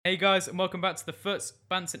Hey guys, and welcome back to the Foots,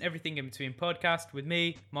 Bants and Everything in Between podcast with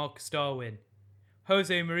me, Marcus Darwin.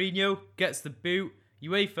 Jose Mourinho gets the boot,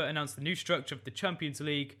 UEFA announced the new structure of the Champions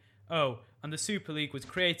League, and the Super League was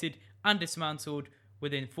created and dismantled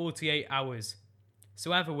within 48 hours.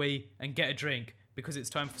 So have a wee and get a drink, because it's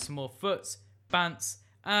time for some more Foots, Bants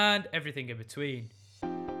and everything in between.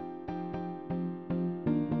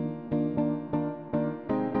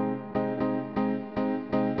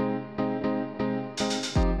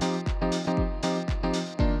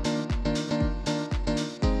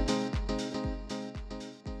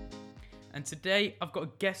 And today I've got a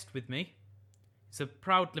guest with me. He's a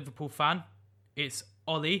proud Liverpool fan. It's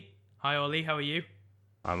Ollie. Hi Ollie, how are you?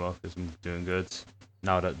 Hi Marcus, I'm doing good.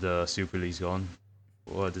 Now that the Super League's gone,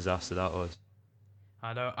 what a disaster that was.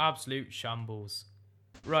 I know, absolute shambles.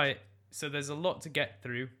 Right, so there's a lot to get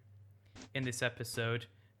through in this episode,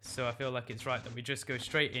 so I feel like it's right that we just go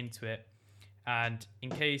straight into it. And in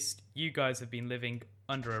case you guys have been living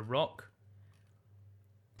under a rock,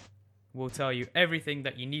 we'll tell you everything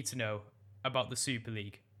that you need to know about the Super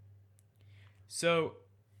League. So,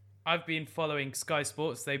 I've been following Sky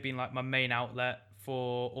Sports. They've been like my main outlet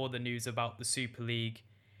for all the news about the Super League.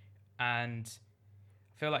 And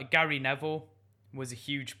I feel like Gary Neville was a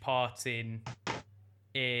huge part in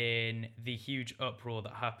the huge uproar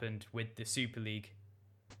that happened with the Super League.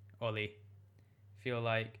 Ollie, feel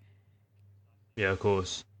like Yeah, of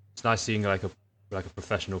course. It's nice seeing like a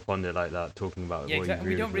professional pundit like that talking about yeah, what he exactly. We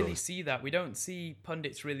really don't really feels. see that. We don't see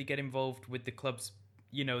pundits really get involved with the clubs,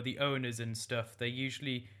 the owners and stuff. They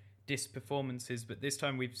usually diss performances, but this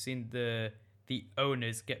time we've seen the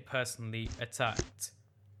owners get personally attacked.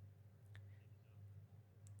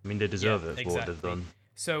 I mean, they deserve it for what they've done.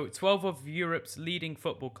 So, 12 of Europe's leading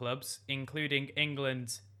football clubs, including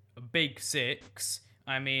England's Big Six.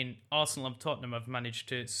 I mean, Arsenal and Tottenham have managed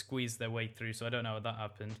to squeeze their way through, so I don't know how that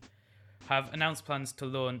happened. Have announced plans to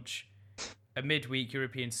launch a midweek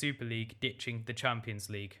European Super League, ditching the Champions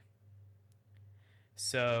League.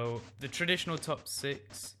 So, the traditional top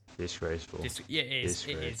six... Disgraceful. Yeah, it is.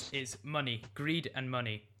 Disgrace. It is money. Greed and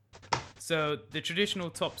money. So, the traditional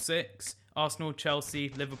top six, Arsenal, Chelsea,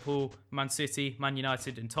 Liverpool, Man City, Man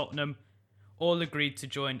United and Tottenham, all agreed to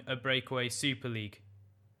join a breakaway Super League.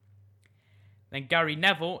 Then Gary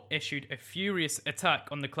Neville issued a furious attack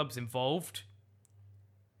on the clubs involved.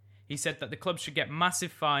 He said that the clubs should get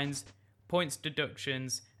massive fines, points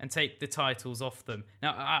deductions, and take the titles off them.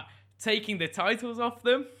 Now, taking the titles off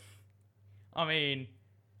them? I mean...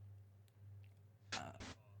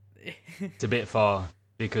 It's a bit far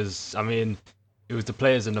because, I mean, it was the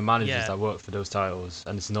players and the managers Yeah. that worked for those titles,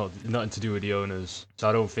 and it's nothing to do with the owners. So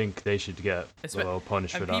I don't think they should get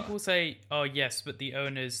punished for And that. people say, oh yes, but the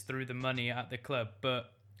owners threw the money at the club.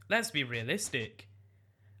 But let's be realistic.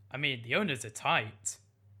 I mean, the owners are tight.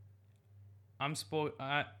 I'm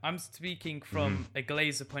speaking from a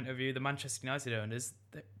Glazer point of view. The Manchester United owners,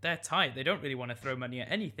 they're tight. They don't really want to throw money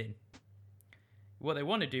at anything. What they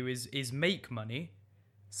want to do is make money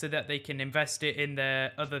so that they can invest it in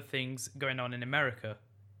their other things going on in America.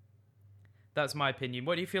 That's my opinion.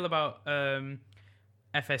 What do you feel about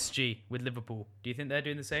FSG with Liverpool? Do you think they're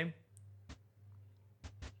doing the same?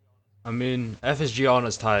 I mean, FSG aren't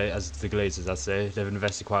as tight as the Glazers, I'd say. They've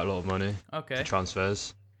invested quite a lot of money Okay. to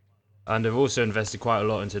transfers. And they've also invested quite a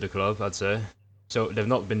lot into the club, I'd say. So they've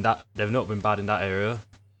not been bad in that area.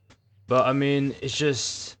 But I mean, it's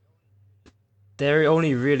just they're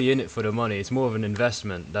only really in it for the money. It's more of an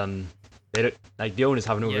investment than the owners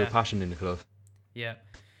have no real passion in the club. Yeah.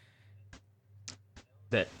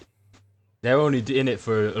 They're only in it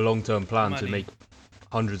for a long-term plan Money. to make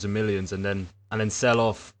hundreds of millions and then sell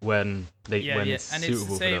off when it's and suitable it's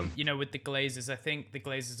the same, for them. with the Glazers. I think the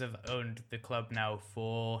Glazers have owned the club now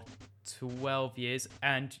for 12 years.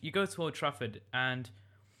 And you go to Old Trafford and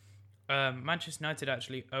Manchester United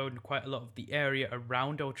actually own quite a lot of the area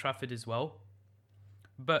around Old Trafford as well.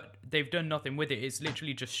 But they've done nothing with it. It's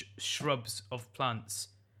literally just shrubs of plants.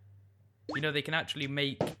 They can actually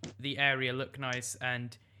make the area look nice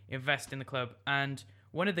and invest in the club. And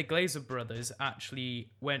one of the Glazer brothers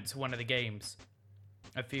actually went to one of the games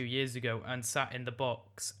a few years ago and sat in the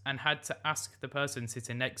box and had to ask the person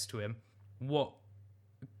sitting next to him what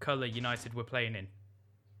colour United were playing in.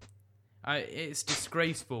 It's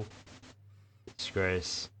disgraceful.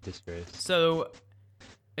 Disgrace. So,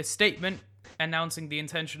 a statement announcing the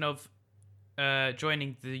intention of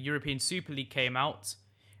joining the European Super League came out,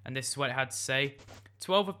 and this is what it had to say.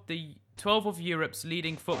 12 of Europe's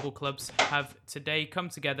leading football clubs have today come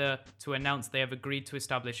together to announce they have agreed to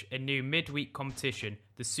establish a new midweek competition,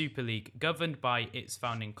 the Super League, governed by its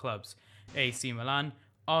founding clubs, AC Milan,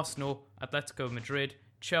 Arsenal, Atletico Madrid,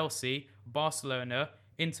 Chelsea, Barcelona,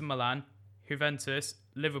 Inter Milan, Juventus,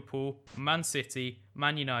 Liverpool, Man City,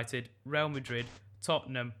 Man United, Real Madrid,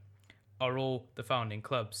 Tottenham are all the founding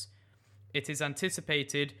clubs. It is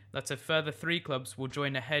anticipated that a further 3 clubs will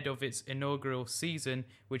join ahead of its inaugural season,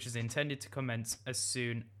 which is intended to commence as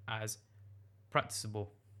soon as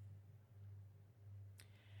practicable.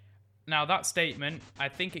 Now, that statement, I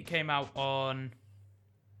think it came out on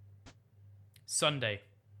Sunday.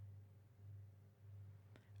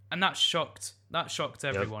 And that shocked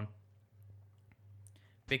everyone. Yep.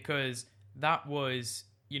 Because that was,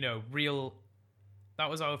 that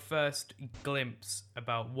was our first glimpse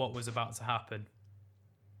about what was about to happen.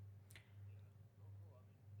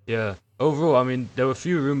 Yeah. Overall, I mean, there were a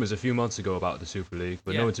few rumours a few months ago about the Super League,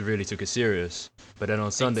 but no one really took it serious. But then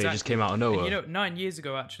on Sunday, it just came out of nowhere. And 9 years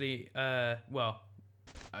ago, actually,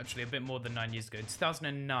 actually a bit more than 9 years ago, in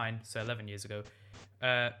 2009, so 11 years ago,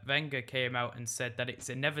 Wenger came out and said that it's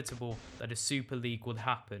inevitable that a Super League would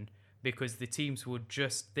happen because the teams would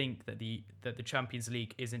just think that the Champions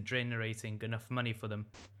League isn't generating enough money for them.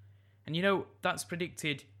 And that's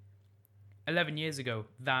predicted 11 years ago,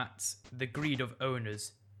 that the greed of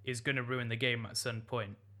owners is going to ruin the game at some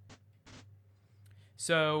point.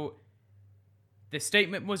 So the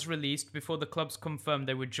statement was released before the clubs confirmed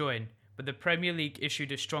they would join, but the Premier League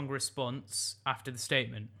issued a strong response after the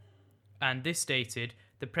statement. And this stated,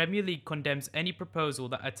 the Premier League condemns any proposal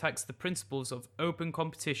that attacks the principles of open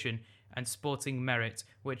competition and sporting merit,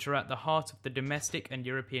 which are at the heart of the domestic and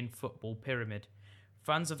European football pyramid.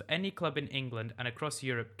 Fans of any club in England and across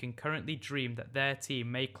Europe can currently dream that their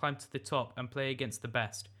team may climb to the top and play against the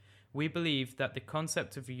best. We believe that the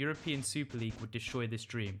concept of a European Super League would destroy this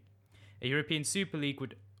dream. A European Super League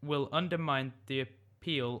will undermine the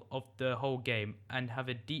appeal of the whole game and have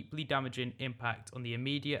a deeply damaging impact on the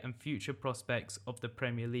immediate and future prospects of the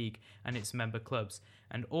Premier League and its member clubs,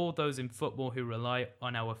 and all those in football who rely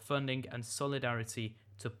on our funding and solidarity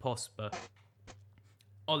to prosper.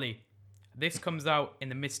 Ollie, this comes out in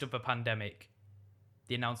the midst of a pandemic,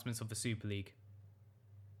 the announcements of the Super League.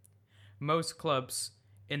 Most clubs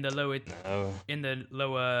in the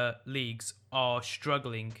lower leagues are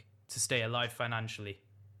struggling to stay alive financially.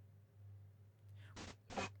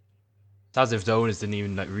 It's as if the owners didn't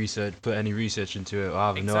even put any research into it or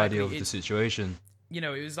have no idea of the situation. It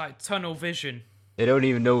was like tunnel vision. They don't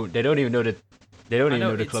even know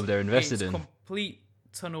the club they're invested in. It's complete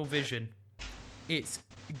tunnel vision. It's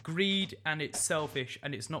greed and it's selfish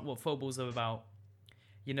and it's not what football's about.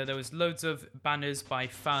 There was loads of banners by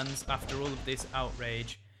fans after all of this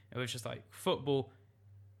outrage. It was just like football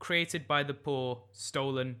created by the poor,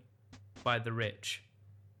 stolen by the rich.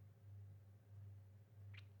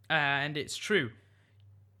 And it's true.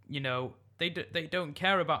 They don't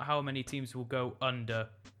care about how many teams will go under.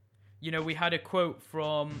 We had a quote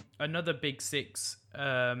from another Big Six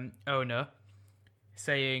owner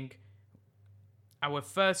saying, our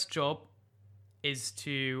first job is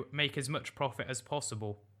to make as much profit as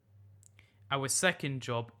possible. Our second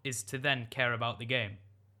job is to then care about the game.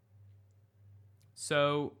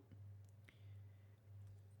 So,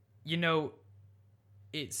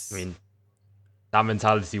 it's... I mean, that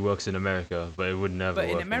mentality works in America, but it would never work.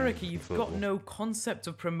 But in America, you've got no concept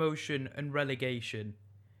of promotion and relegation.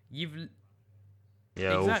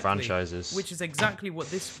 All franchises. Which is exactly what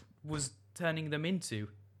this was turning them into.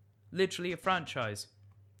 Literally a franchise.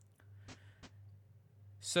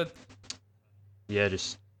 So... yeah,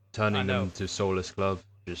 just turning them to soulless club.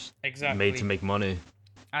 Just made to make money.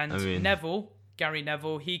 And Gary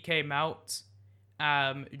Neville, he came out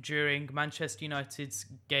during Manchester United's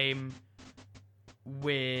game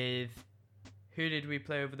with... who did we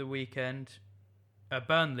play over the weekend?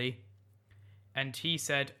 Burnley. And he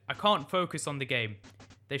said, I can't focus on the game.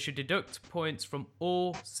 They should deduct points from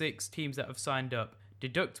all 6 teams that have signed up.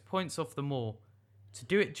 Deduct points off them all. To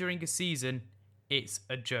do it during a season, it's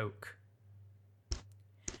a joke.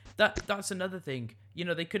 That's another thing.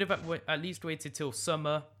 They could have at least waited till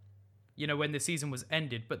summer, when the season was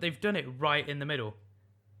ended, but they've done it right in the middle.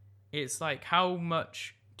 It's like, how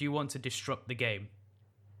much do you want to disrupt the game?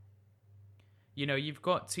 You've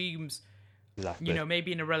got teams, exactly.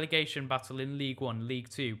 Maybe in a relegation battle in League 1, League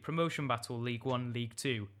 2, promotion battle, League 1, League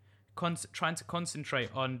 2, trying to concentrate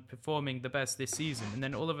on performing the best this season. And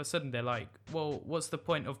then all of a sudden they're like, well, what's the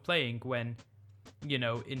point of playing when,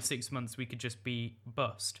 in 6 months we could just be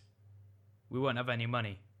bust? We won't have any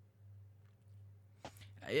money.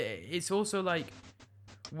 It's also like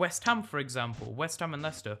West Ham, for example. West Ham and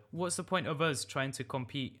Leicester. What's the point of us trying to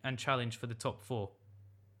compete and challenge for the top 4?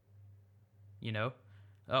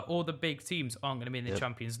 All the big teams aren't going to be in the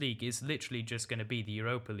Champions League. It's literally just going to be the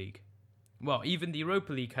Europa League well, even the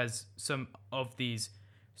Europa League has some of these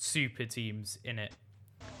super teams in it.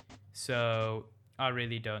 So I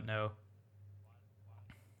really don't know.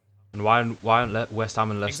 And why aren't West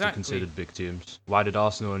Ham and Leicester Exactly. considered big teams? Why did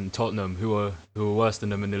Arsenal and Tottenham, who were worse than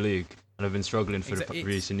them in the league and have been struggling for the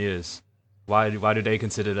recent years, why do they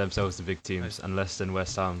consider themselves the big teams, and Leicester and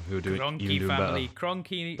West Ham, who are doing even better,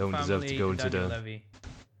 don't deserve to go into the... Levy.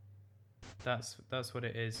 That's what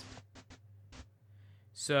it is.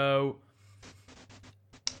 So,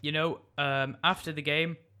 after the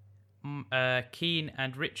game, Keane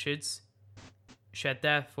and Richards shared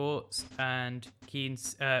their thoughts, and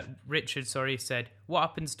Richards said, "What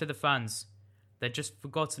happens to the fans? They're just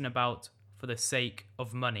forgotten about for the sake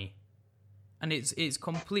of money." And it's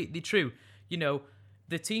completely true.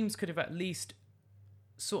 The teams could have at least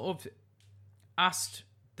sort of asked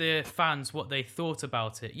the fans what they thought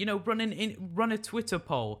about it. Run a Twitter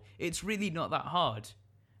poll. It's really not that hard.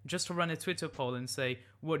 Just to run a Twitter poll and say,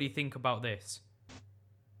 what do you think about this?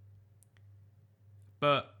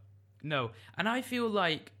 But no. And I feel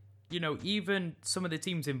like, even some of the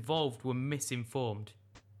teams involved were misinformed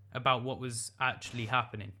about what was actually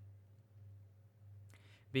happening.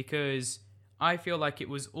 Because I feel like it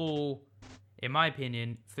was all, in my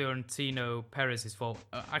opinion, Florentino Perez's fault.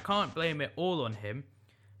 I can't blame it all on him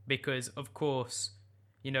because, of course,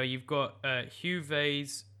 you've got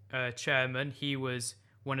Juve's chairman. He was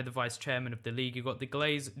one of the vice chairman of the league. You've got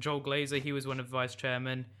Joel Glazer. He was one of the vice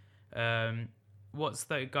chairman. What's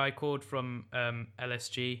that guy called from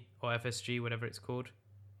LSG or FSG, whatever it's called?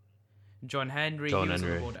 John Henry. He was on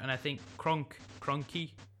the board. And I think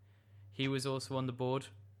Kroenke, he was also on the board.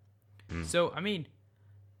 So, I mean,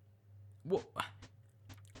 what?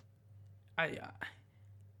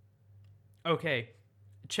 Okay,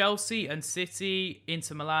 Chelsea and City,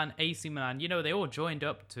 Inter Milan, AC Milan, they all joined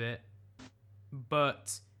up to it.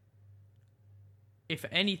 But if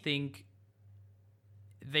anything,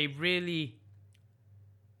 they really,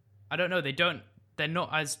 I don't know, they're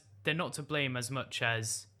not to blame as much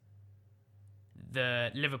as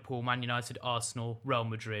the Liverpool, Man United, Arsenal, Real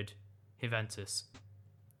Madrid, Juventus.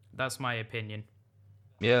 That's my opinion.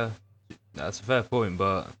 Yeah, that's a fair point,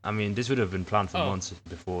 but I mean, this would have been planned for months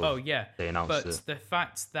before they announced it. But the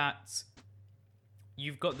fact that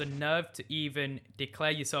you've got the nerve to even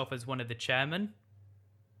declare yourself as one of the chairmen,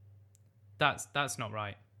 that's not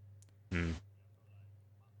right.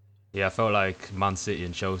 Yeah, I felt like Man City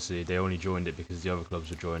and Chelsea, they only joined it because the other clubs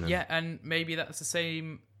were joining. Yeah, and maybe that's the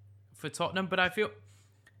same for Tottenham, but I feel,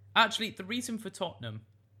 actually, the reason for Tottenham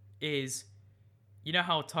is, you know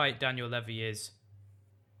how tight Daniel Levy is.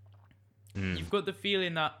 You've got the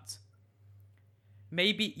feeling that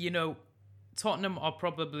maybe, Tottenham are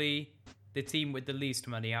probably the team with the least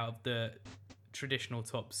money out of the traditional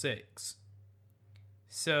top six.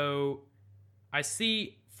 So I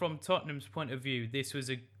see from Tottenham's point of view, this was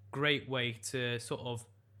a great way to sort of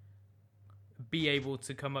be able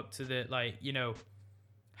to come up to the,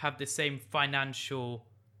 have the same financial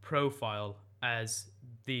profile as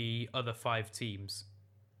the other 5 teams.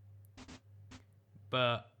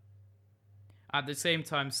 But at the same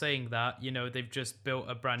time saying that, they've just built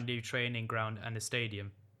a brand new training ground and a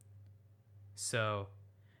stadium. So,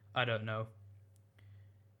 I don't know.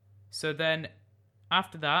 So then,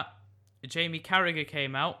 after that, Jamie Carragher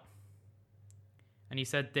came out and he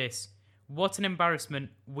said this: "What an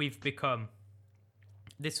embarrassment we've become."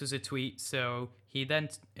 This was a tweet, so he then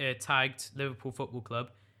tagged Liverpool Football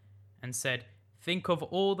Club and said, "Think of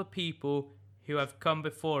all the people who have come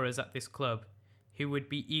before us at this club who would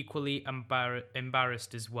be equally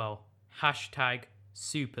embarrassed as well. Hashtag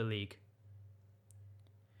Super League."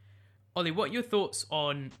 Ollie, what are your thoughts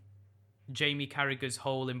on Jamie Carragher's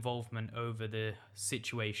whole involvement over the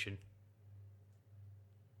situation?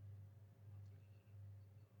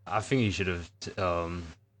 I think he should have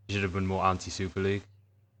been more anti-Super League.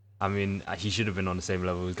 I mean, he should have been on the same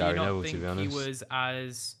level as Gary Neville, to be honest. He was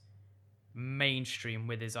as mainstream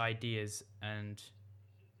with his ideas and...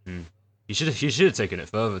 He should have taken it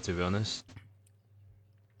further, to be honest.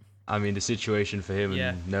 I mean, the situation for him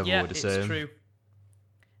and Neville were the same. Yeah, it's true.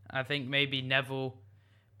 I think maybe Neville,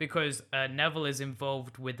 because Neville is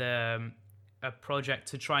involved with a project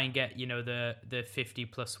to try and get, the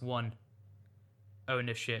 50+1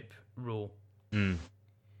 ownership rule.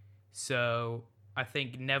 So I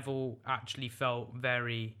think Neville actually felt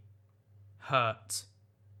very hurt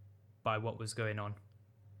by what was going on.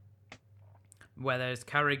 Whereas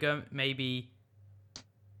Carragher, maybe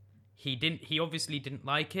he obviously didn't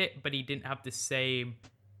like it, but he didn't have the same,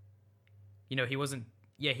 he wasn't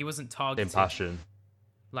targeted. Same passion.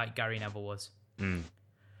 Like Gary Neville was.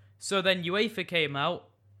 So then UEFA came out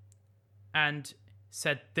and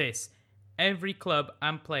said this: every club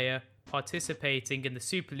and player participating in the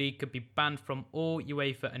Super League could be banned from all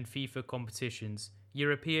UEFA and FIFA competitions,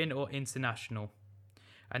 European or international.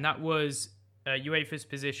 And that was UEFA's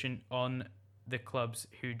position on the clubs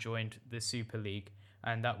who joined the Super League.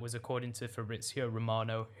 And that was according to Fabrizio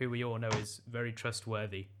Romano, who we all know is very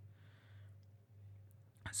trustworthy.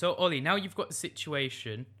 So, Ollie, now you've got a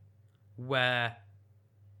situation where,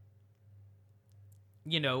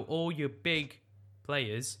 all your big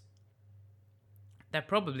players, they're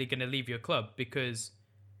probably going to leave your club, because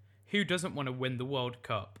who doesn't want to win the World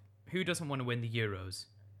Cup? Who doesn't want to win the Euros?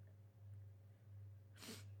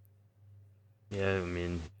 Yeah, I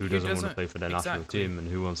mean, who doesn't want to play for their national team, and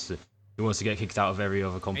who wants to get kicked out of every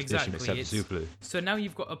other competition except the Super League? So now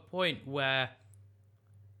you've got a point where,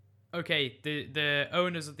 okay, the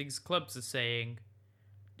owners of these clubs are saying,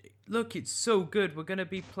 look, it's so good. We're going to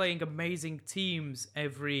be playing amazing teams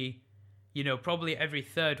probably every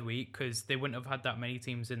third week, because they wouldn't have had that many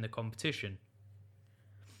teams in the competition.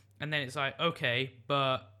 And then it's like, okay,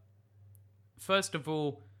 but first of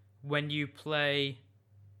all, when you play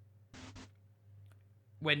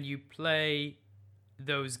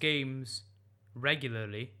those games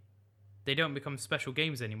regularly, they don't become special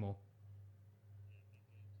games anymore.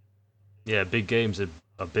 Yeah, big games are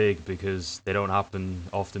big because they don't happen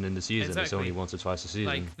often in the season. Exactly. It's only once or twice a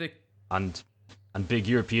season. And big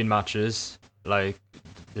European matches,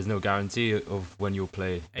 there's no guarantee of when you'll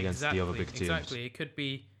play against the other big teams. Exactly. It could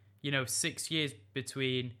be, 6 years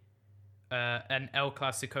between an El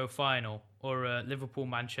Clasico final or a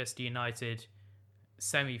Liverpool-Manchester United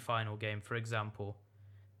semi-final game, for example.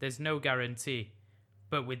 There's no guarantee.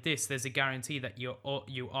 But with this, there's a guarantee that you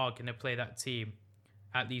are going to play that team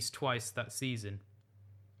at least twice that season,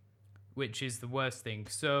 which is the worst thing.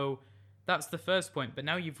 So that's the first point. But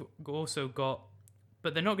now you've also got...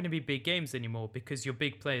 But they're not going to be big games anymore because your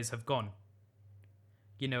big players have gone.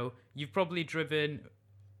 You've probably driven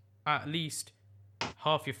at least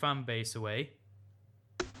half your fan base away.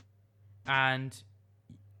 And,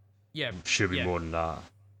 yeah. Should be more than that.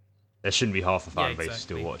 There shouldn't be half a fan base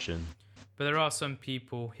still watching. But there are some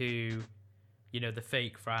people who, the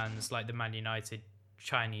fake fans, like the Man United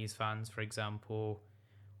Chinese fans, for example,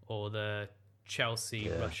 or the Chelsea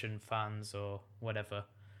Russian fans or whatever.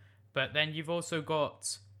 But then you've also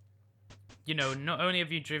got, not only have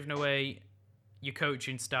you driven away your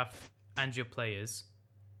coaching staff and your players,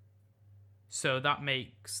 so that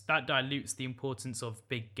dilutes the importance of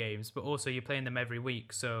big games, but also you're playing them every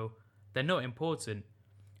week, so they're not important.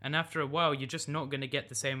 And after a while, you're just not going to get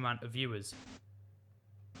the same amount of viewers.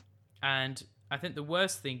 And I think the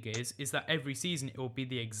worst thing is that every season it will be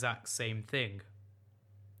the exact same thing.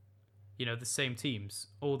 The same teams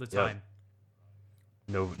all the time.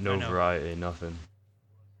 No variety, nothing.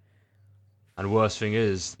 And worst thing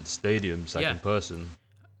is, stadiums, in person.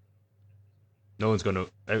 There's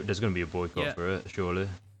gonna be a boycott for it, surely.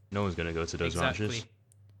 No one's gonna go to those matches.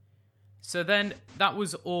 So then, that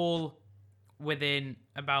was all within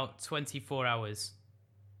about 24 hours.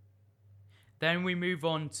 Then we move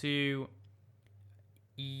on to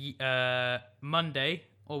Monday,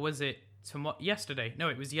 or was it yesterday? No,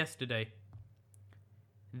 it was yesterday.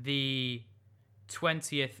 The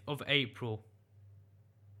 20th of April.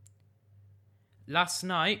 Last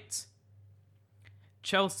night,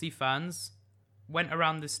 Chelsea fans went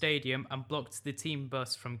around the stadium and blocked the team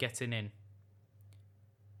bus from getting in.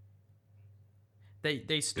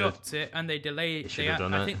 They stopped it and they delayed.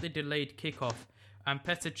 I think they delayed kickoff. And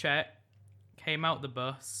Petr Cech came out the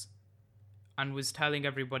bus and was telling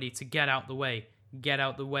everybody to get out the way. Get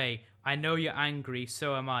out the way. I know you're angry,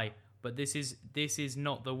 so am I. But this is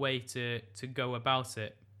not the way to go about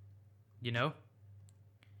it,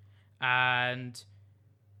 And,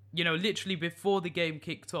 literally before the game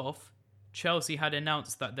kicked off, Chelsea had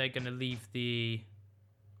announced that they're going to leave the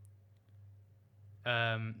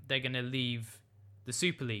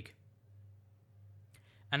Super League.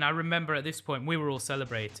 And I remember at this point we were all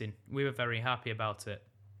celebrating. We were very happy about it.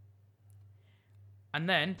 And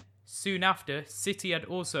then soon after, City had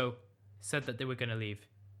also said that they were going to leave.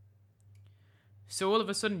 So all of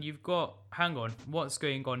a sudden you've got, hang on, what's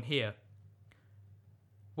going on here?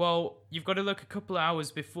 Well, you've got to look a couple of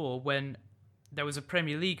hours before when there was a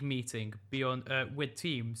Premier League meeting with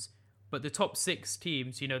teams, but the top 6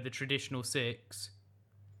 teams, the traditional 6,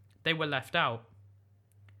 they were left out.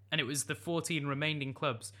 And it was the 14 remaining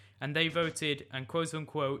clubs. And they voted, and quote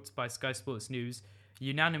unquote, by Sky Sports News,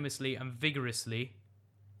 unanimously and vigorously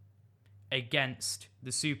against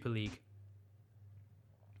the Super League.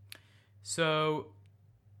 So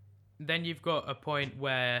then you've got a point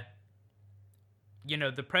where,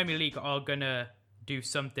 the Premier League are gonna do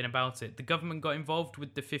something about it. The government got involved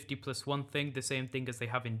with the 50+1 thing, the same thing as they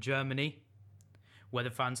have in Germany, where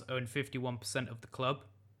the fans own 51% of the club.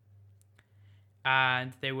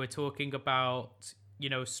 And they were talking about,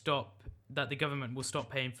 that the government will stop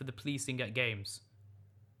paying for the policing at games.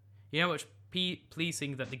 You know how much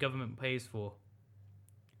policing that the government pays for?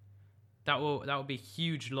 That will be a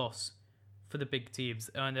huge loss for the big teams,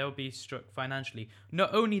 and they'll be struck financially.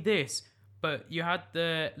 Not only this, but you had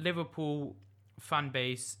the Liverpool fan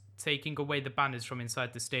base taking away the banners from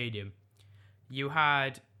inside the stadium. You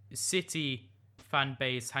had City fan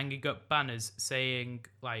base hanging up banners saying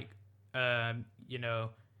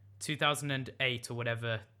 2008 or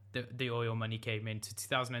whatever the oil money came in to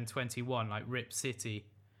 2021, like RIP City.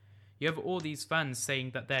 You have all these fans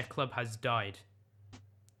saying that their club has died.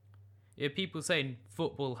 You have people saying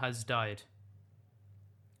football has died.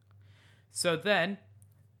 So then,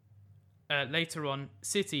 later on,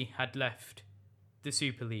 City had left the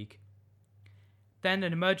Super League. Then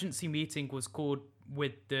an emergency meeting was called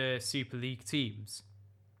with the Super League teams.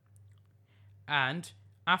 And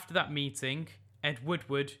after that meeting, Ed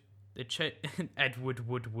Woodward, the chief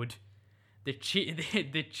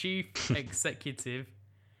executive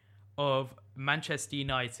of Manchester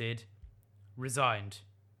United, resigned.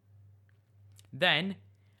 Then,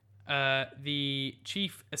 the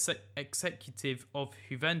chief executive of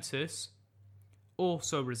Juventus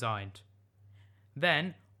also resigned.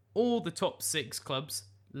 Then, all the top 6 clubs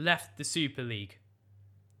left the Super League.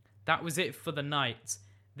 That was it for the night.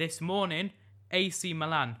 This morning, AC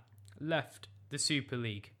Milan left the Super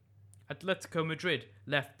League. Atletico Madrid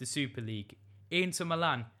left the Super League. Inter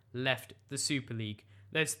Milan left the Super League.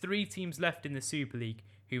 There's 3 teams left in the Super League: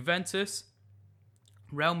 Juventus,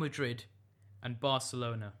 Real Madrid, and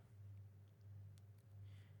Barcelona.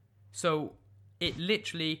 So it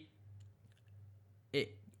literally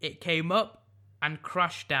it came up and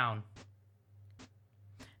crashed down.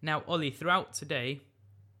 Now, Ollie, throughout today,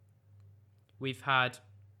 we've had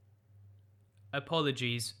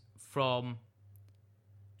apologies from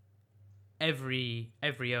every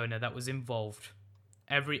owner that was involved.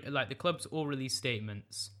 The clubs all released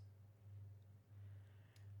statements.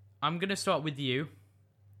 I'm gonna start with you.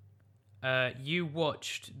 You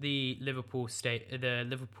watched the Liverpool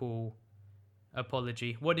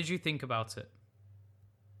apology. What did you think about it?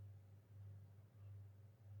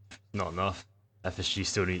 Not enough. FSG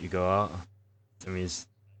still need to go out. I mean,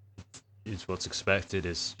 it's what's expected.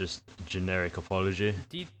 It's just a generic apology.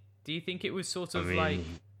 Do you think it was sort of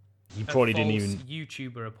he probably didn't even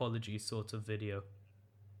YouTuber apology sort of video?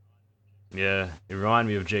 Yeah, it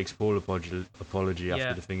reminded me of Jake's Paul apology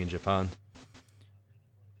after the thing in Japan.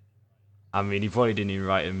 I mean, he probably didn't even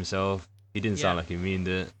write it himself. He didn't sound like he meant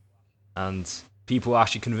it. And people are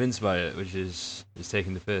actually convinced by it, which is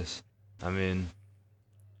taking the piss. I mean,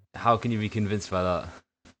 how can you be convinced by that?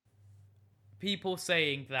 People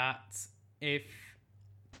saying that if...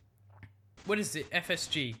 What is it?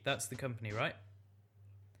 FSG, that's the company, right?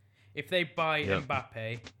 If they buy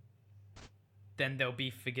Mbappe, then they'll be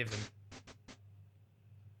forgiven.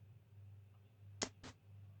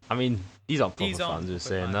 I mean, these aren't proper fans who are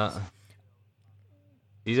saying that.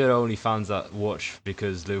 These are the only fans that watch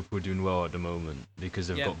because Liverpool are doing well at the moment, because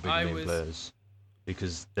they've got big name players,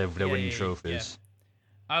 because they're winning trophies.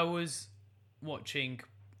 Yeah. I was watching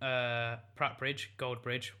Pratt Bridge, Gold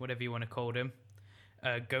Bridge, whatever you want to call him,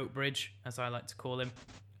 Goat Bridge, as I like to call him.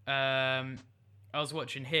 I was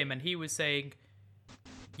watching him, and he was saying,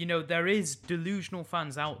 there is delusional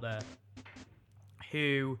fans out there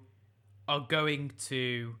who are going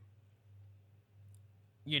to,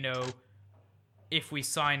 if we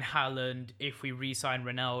sign Haaland, if we re-sign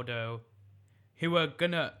Ronaldo, who are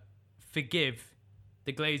gonna forgive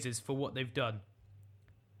the Glazers for what they've done.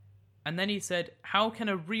 And then he said, how can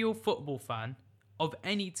a real football fan of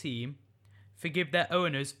any team forgive their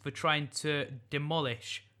owners for trying to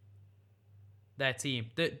demolish their team?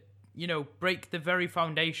 That, break the very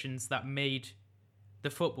foundations that made the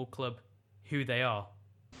football club who they are.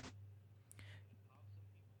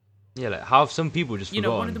 Yeah, how have some people just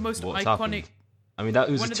forgotten one of the most what's iconic... happened? I mean, that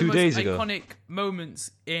was 2 days ago. One of the most iconic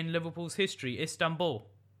moments in Liverpool's history, Istanbul.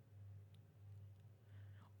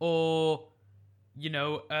 Or,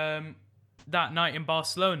 that night in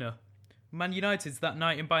Barcelona. Man United's that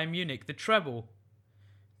night in Bayern Munich. The treble.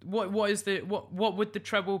 What would the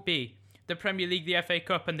treble be? The Premier League, the FA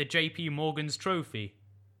Cup, and the JP Morgan's trophy?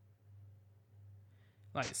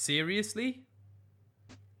 Like, seriously?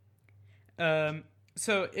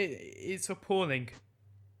 So it's appalling.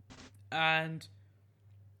 And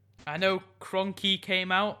I know Kroenke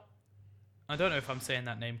came out. I don't know if I'm saying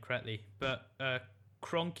that name correctly, but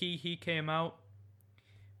Kroenke, he came out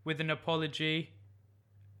with an apology.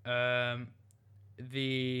 The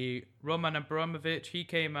Roman Abramovich, he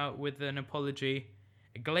came out with an apology.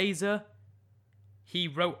 Glazer, he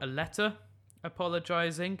wrote a letter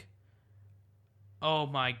apologizing. Oh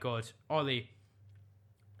my god, Ollie.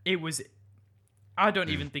 I don't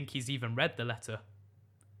even think he's even read the letter.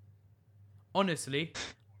 Honestly.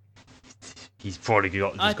 He's probably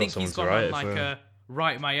got someone to write it for him.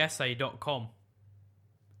 writemyessay.com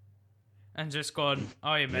and just gone,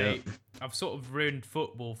 oh yeah, mate, I've sort of ruined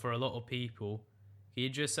football for a lot of people. Can you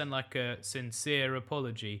just send like a sincere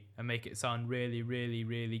apology and make it sound really, really,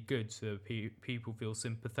 really good so people feel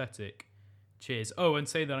sympathetic? Cheers. Oh, and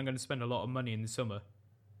say that I'm going to spend a lot of money in the summer.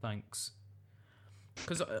 Thanks.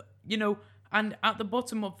 Because, and at the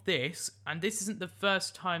bottom of this, and this isn't the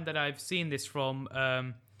first time that I've seen this from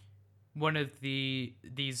one of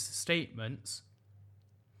these statements,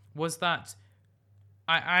 was that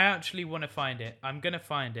I actually want to find it. I'm going to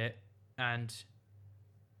find it, and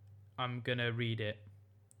I'm going to read it.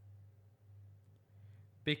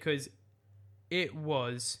 Because it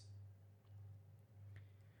was,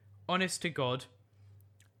 honest to God,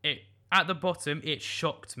 at the bottom, it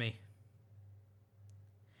shocked me.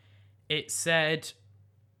 It said,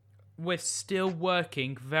 we're still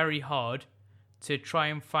working very hard to try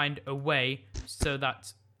and find a way so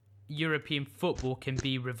that European football can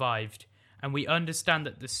be revived. And we understand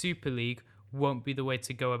that the Super League won't be the way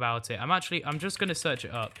to go about it. I'm just going to search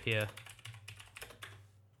it up here.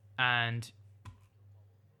 And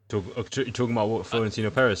you're talking about what Florentino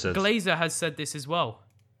Perez said? Glazer has said this as well.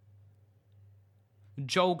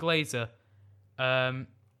 Joel Glazer.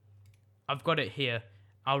 I've got it here.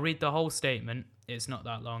 I'll read the whole statement. It's not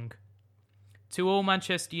that long. To all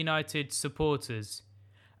Manchester United supporters,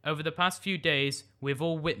 over the past few days, we've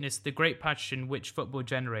all witnessed the great passion which football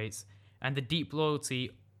generates and the deep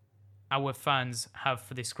loyalty our fans have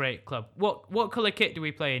for this great club. What colour kit do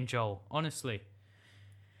we play in, Joel? Honestly.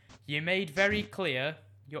 You made very clear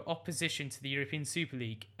your opposition to the European Super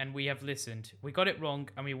League, and we have listened. We got it wrong,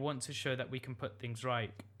 and we want to show that we can put things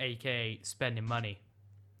right, aka spending money.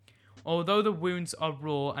 Although the wounds are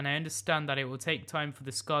raw and I understand that it will take time for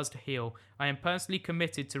the scars to heal, I am personally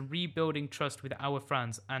committed to rebuilding trust with our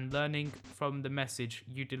fans and learning from the message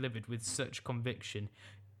you delivered with such conviction.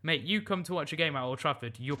 Mate, you come to watch a game at Old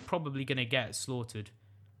Trafford, you're probably going to get slaughtered.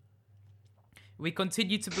 We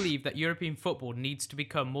continue to believe that European football needs to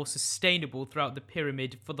become more sustainable throughout the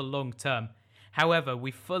pyramid for the long term. However, we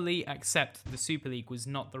fully accept the Super League was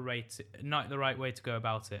not the right way to go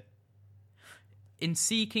about it. In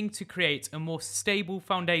seeking to create a more stable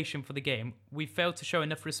foundation for the game, we failed to show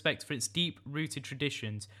enough respect for its deep-rooted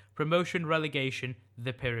traditions, promotion, relegation,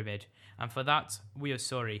 the pyramid. And for that, we are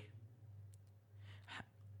sorry.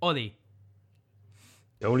 Ollie.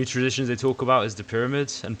 The only traditions they talk about is the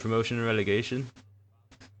pyramids and promotion and relegation.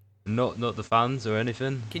 Not the fans or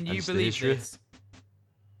anything. Can you believe this?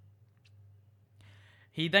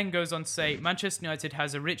 He then goes on to say, Manchester United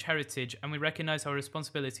has a rich heritage and we recognise our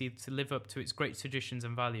responsibility to live up to its great traditions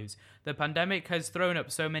and values. The pandemic has thrown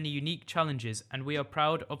up so many unique challenges and we are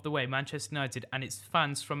proud of the way Manchester United and its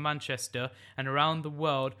fans from Manchester and around the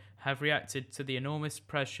world have reacted to the enormous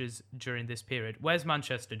pressures during this period. Where's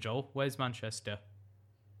Manchester, Joel? Where's Manchester?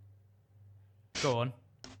 Go on.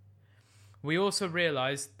 We also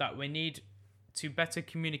realise that we need to better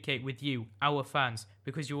communicate with you, our fans,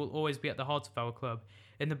 because you will always be at the heart of our club.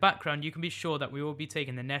 In the background, you can be sure that we will be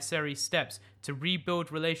taking the necessary steps to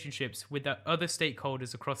rebuild relationships with the other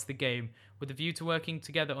stakeholders across the game, with a view to working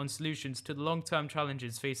together on solutions to the long-term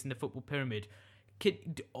challenges facing the football pyramid.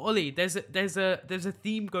 Ollie, there's a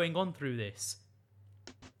theme going on through this.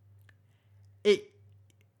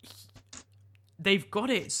 They've got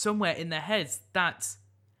it somewhere in their heads that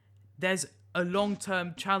there's a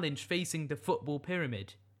long-term challenge facing the football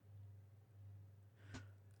pyramid.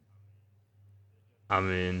 I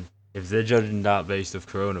mean, if they're judging that based off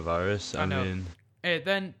coronavirus, I mean,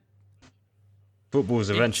 then football's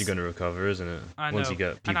eventually going to recover, isn't it? I know. Once you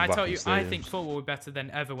get people and I back tell in you, stadiums. I think football will be better than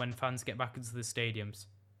ever when fans get back into the stadiums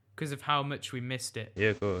because of how much we missed it. Yeah,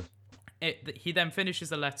 of course. He then finishes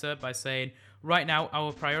the letter by saying, right now,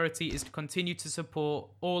 our priority is to continue to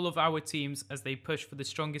support all of our teams as they push for the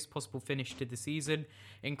strongest possible finish to the season.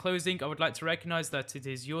 In closing, I would like to recognise that it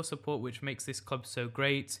is your support which makes this club so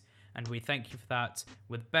great, and we thank you for that.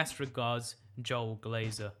 With best regards, Joel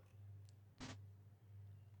Glazer.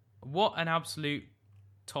 What an absolute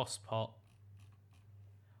tosspot.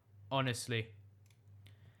 Honestly.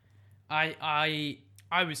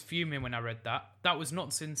 I was fuming when I read that. That was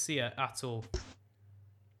not sincere at all.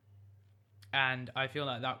 And I feel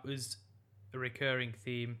like that was a recurring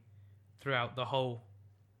theme throughout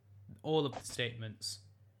all of the statements.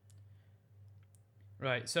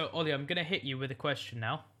 Right, so Ollie, I'm going to hit you with a question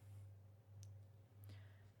now.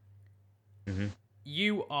 Mm-hmm.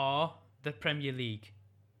 You are the Premier League.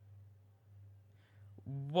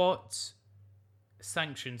 What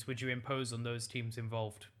sanctions would you impose on those teams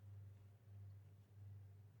involved?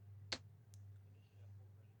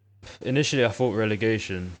 Initially, I thought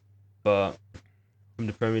relegation, but from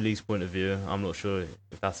the Premier League's point of view, I'm not sure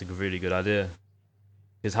if that's a really good idea.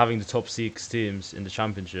 Because having the top 6 teams in the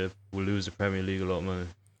Championship will lose the Premier League a lot of money.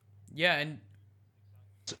 Yeah, and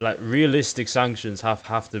Like, realistic sanctions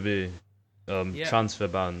have to be Yeah. transfer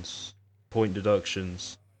bans, point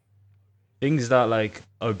deductions, things that like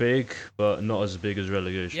are big but not as big as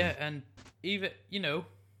relegation. yeah, and even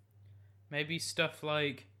maybe stuff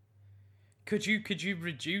like could you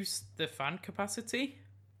reduce the fan capacity?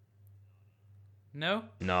 No?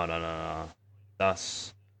 No.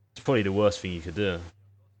 It's probably the worst thing you could do.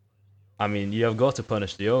 I mean, you have got to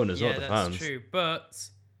punish the owners, Yeah, not the that's fans. true. But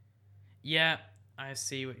yeah, I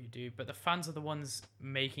see what you do. But the fans are the ones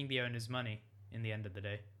making the owners money in the end of the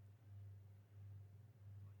day.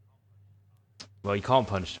 Well, you can't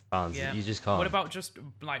punish the fans. Yeah. You just can't. What about just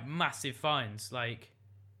like massive fines, like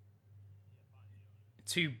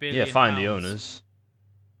 £2 billion? Yeah, fine the owners.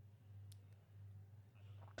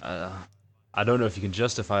 I don't know if you can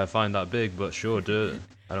justify a fine that big, but sure, do it.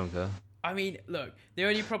 I don't care. I mean, look, the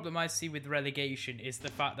only problem I see with relegation is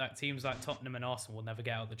the fact that teams like Tottenham and Arsenal will never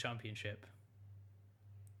get out of the Championship.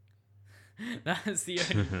 That's the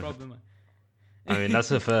only problem. I mean,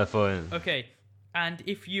 that's a fair point. Okay, and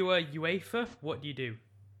if you are UEFA, what do you do?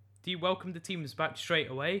 Do you welcome the teams back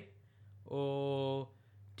straight away? Or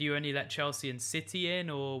do you only let Chelsea and City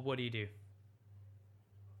in? Or what do you do?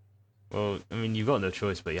 Well, I mean, you've got no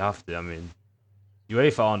choice, but you have to. I mean,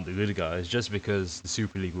 UEFA aren't the good guys just because the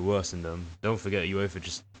Super League were worse than them. Don't forget, UEFA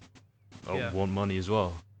just want money as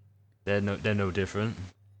well. They're no different.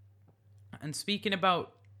 And speaking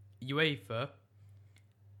about UEFA,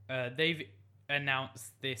 they've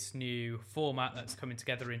announced this new format that's coming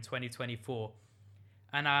together in 2024.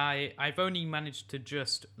 And I've only managed to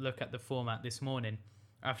just look at the format this morning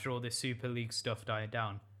after all this Super League stuff died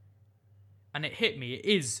down. And it hit me.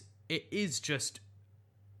 It is just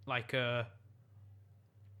like a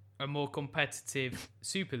more competitive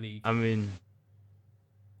Super League. I mean,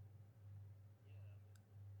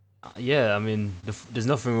 yeah, I mean, there's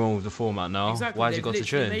nothing wrong with the format now. Exactly. Why has it got to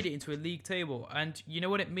change? They made it into a league table, and you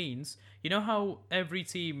know what it means? You know how every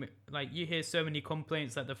team, like, you hear so many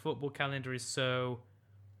complaints that the football calendar is so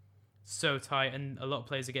tight, and a lot of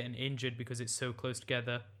players are getting injured because it's so close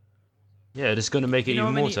together. Yeah, it's going to make it You know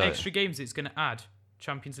even how more many tight. extra games it's going to add?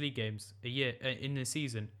 Champions League games a year in a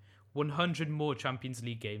season. 100 more Champions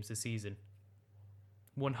League games a season.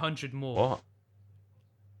 100 more. What?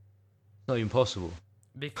 It's not even possible.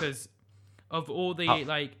 Because of all the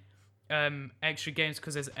extra games,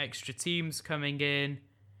 because there's extra teams coming in,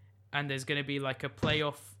 and there's going to be like a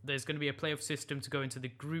playoff. There's going to be a playoff system to go into the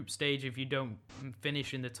group stage if you don't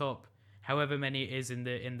finish in the top, however many it is in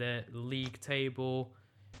the league table.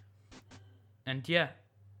 And yeah,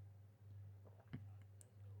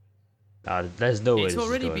 there's no way it's this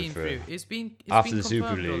already is going been through. It's been after been the Super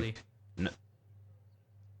confirmed, League. Ollie. No,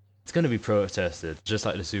 it's going to be protested, just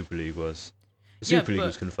like the Super League was. The Yeah, Super League but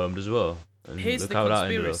was confirmed as well. And Here's look the how that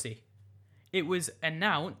ended up. conspiracy. It was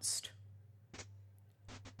announced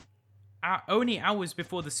only hours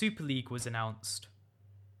before the Super League was announced.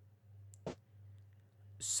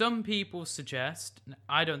 Some people suggest,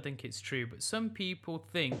 I don't think it's true, but some people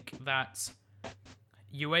think that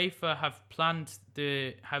UEFA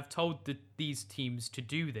have told these teams to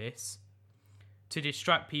do this to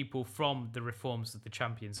distract people from the reforms of the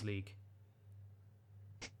Champions League.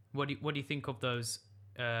 What do you think of those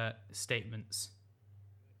statements?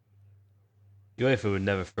 UEFA would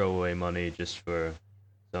never throw away money just for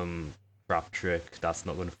some crap trick that's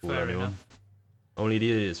not going to fool Fair anyone. enough. Only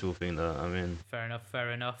the idiots will think that. I mean,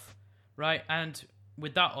 Fair enough. Right, and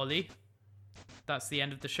with that, Ollie, that's the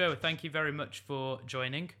end of the show. Thank you very much for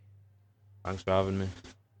joining. thanks for having me.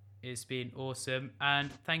 It's been awesome.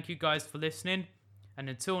 And thank you guys for listening. And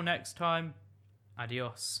until next time,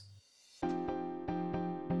 adios.